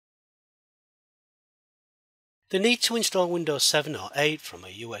The need to install Windows 7 or 8 from a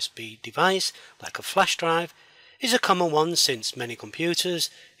USB device, like a flash drive, is a common one since many computers,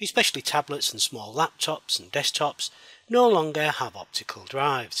 especially tablets and small laptops and desktops, no longer have optical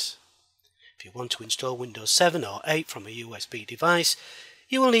drives. If you want to install Windows 7 or 8 from a USB device,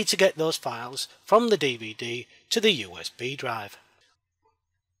 you will need to get those files from the DVD to the USB drive.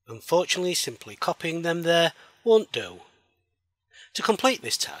 Unfortunately, simply copying them there won't do. To complete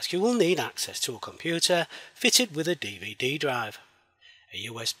this task, you will need access to a computer fitted with a DVD drive, a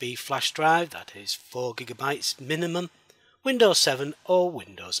USB flash drive that is 4 GB minimum, Windows 7 or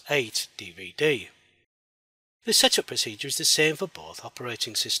Windows 8 DVD. The setup procedure is the same for both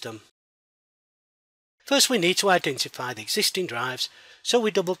operating systems. First, we need to identify the existing drives, so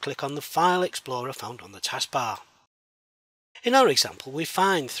we double-click on the File Explorer found on the taskbar. In our example, we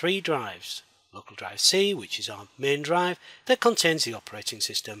find 3 drives: local drive C, which is our main drive that contains the operating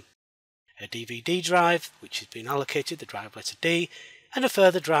system, a DVD drive which has been allocated the drive letter D, and a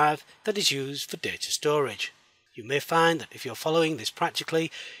further drive that is used for data storage. You may find that if you're following this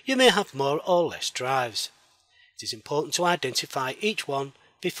practically, you may have more or less drives. It is important to identify each one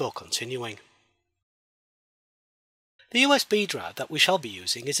before continuing. The USB drive that we shall be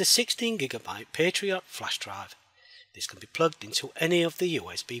using is a 16 GB Patriot flash drive. This can be plugged into any of the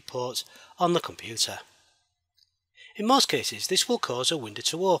USB ports on the computer. In most cases, this will cause a window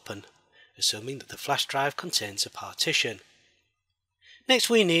to open, assuming that the flash drive contains a partition. Next,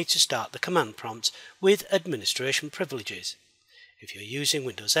 we need to start the command prompt with administration privileges. If you're using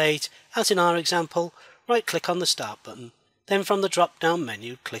Windows 8, as in our example, right-click on the Start button, then from the drop-down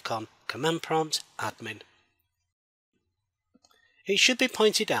menu click on Command Prompt Admin. It should be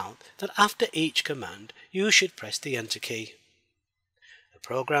pointed out that after each command you should press the Enter key. The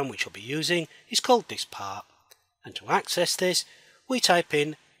program which we'll be using is called DiskPart, and to access this we type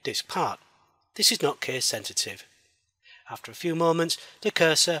in DiskPart. This is not case sensitive. After a few moments the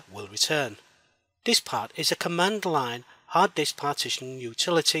cursor will return. DiskPart is a command line hard disk partition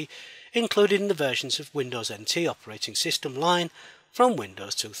utility included in the versions of Windows NT operating system line from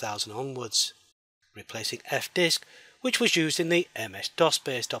Windows 2000 onwards, replacing fdisk, which was used in the MS-DOS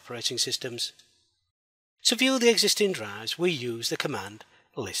based operating systems. To view the existing drives we use the command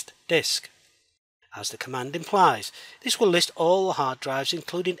list disk. As the command implies, this will list all the hard drives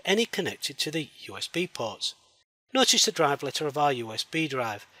including any connected to the USB ports. Notice the drive letter of our USB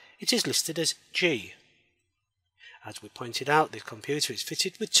drive. It is listed as G. As we pointed out, this computer is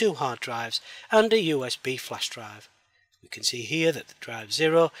fitted with 2 hard drives and a USB flash drive. We can see here that the drive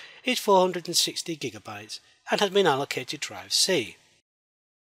 0 is 460 GB and has been allocated drive C.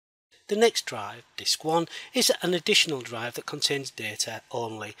 The next drive, disk 1, is an additional drive that contains data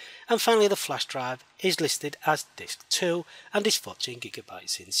only, and finally the flash drive is listed as disk 2 and is 14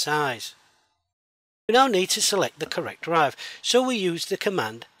 GB in size. We now need to select the correct drive, so we use the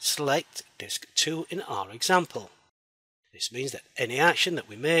command select disk 2 in our example. This means that any action that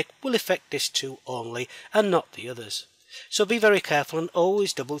we make will affect disk 2 only and not the others. So be very careful and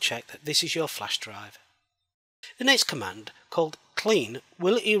always double check that this is your flash drive. The next command, called clean,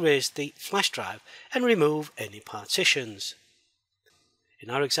 will erase the flash drive and remove any partitions. In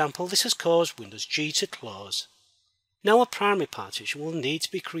our example, this has caused Windows G to close. Now a primary partition will need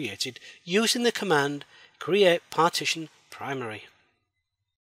to be created using the command create partition primary.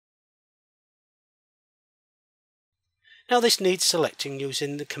 Now this needs selecting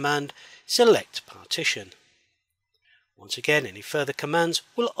using the command select partition. Once again, any further commands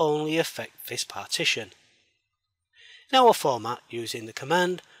will only affect this partition. Now a format using the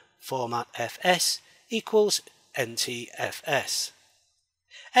command format fs equals ntfs.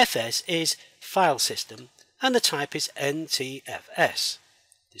 fs is file system and the type is ntfs.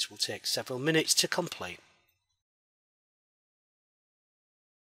 This will take several minutes to complete.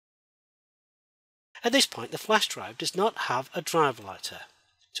 At this point the flash drive does not have a drive letter.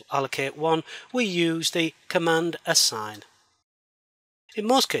 To allocate one we use the command assign. In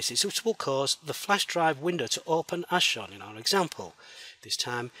most cases this will cause the flash drive window to open as shown in our example. This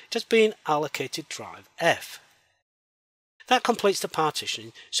time it has been allocated drive F. That completes the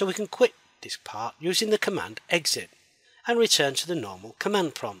partitioning, so we can quit DiskPart using the command exit and return to the normal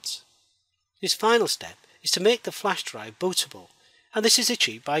command prompts. This final step is to make the flash drive bootable, and this is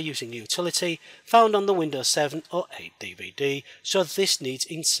achieved by using a utility found on the Windows 7 or 8 DVD, so this needs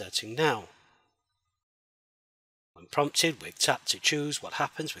inserting now. When prompted with tap to choose what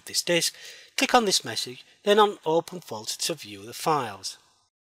happens with this disk, click on this message, then on Open Folder to view the files.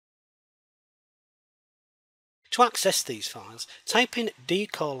 To access these files, type in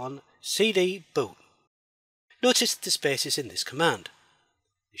d:/cd boot. Notice the spaces in this command.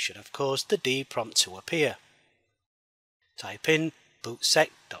 This should have caused the D prompt to appear. type in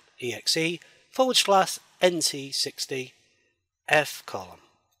bootsec.exe/NC60 F:.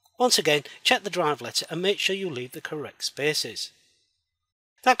 Once again, check the drive letter and make sure you leave the correct spaces.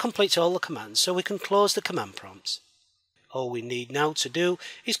 That completes all the commands, so we can close the command prompts. All we need now to do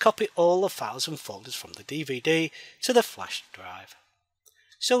is copy all the files and folders from the DVD to the flash drive.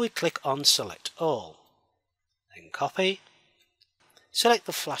 So we click on Select All, then Copy, select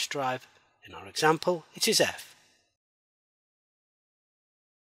the flash drive, in our example it is F,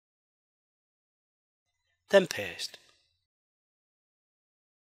 then paste.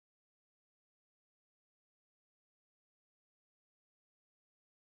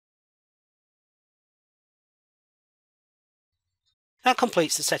 That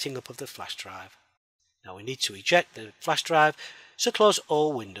completes the setting up of the flash drive. Now we need to eject the flash drive, so close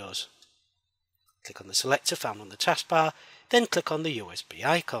all windows. Click on the selector found on the taskbar, then click on the USB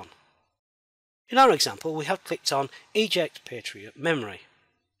icon. In our example, we have clicked on Eject Patriot Memory.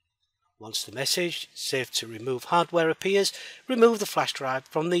 Once the message Save to Remove Hardware appears, remove the flash drive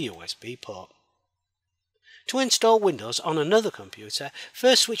from the USB port. To install Windows on another computer,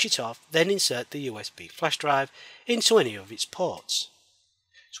 first switch it off, then insert the USB flash drive into any of its ports.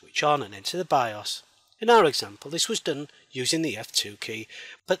 Switch on and enter the BIOS. In our example, this was done using the F2 key,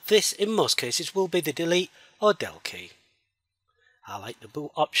 but this in most cases will be the Delete or Del key. Highlight the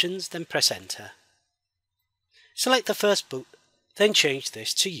boot options, then press Enter. Select the first boot, then change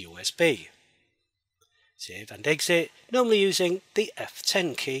this to USB. Save and exit, normally using the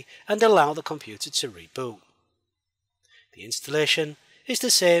F10 key, and allow the computer to reboot. The installation is the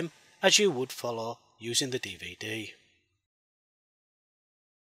same as you would follow using the DVD.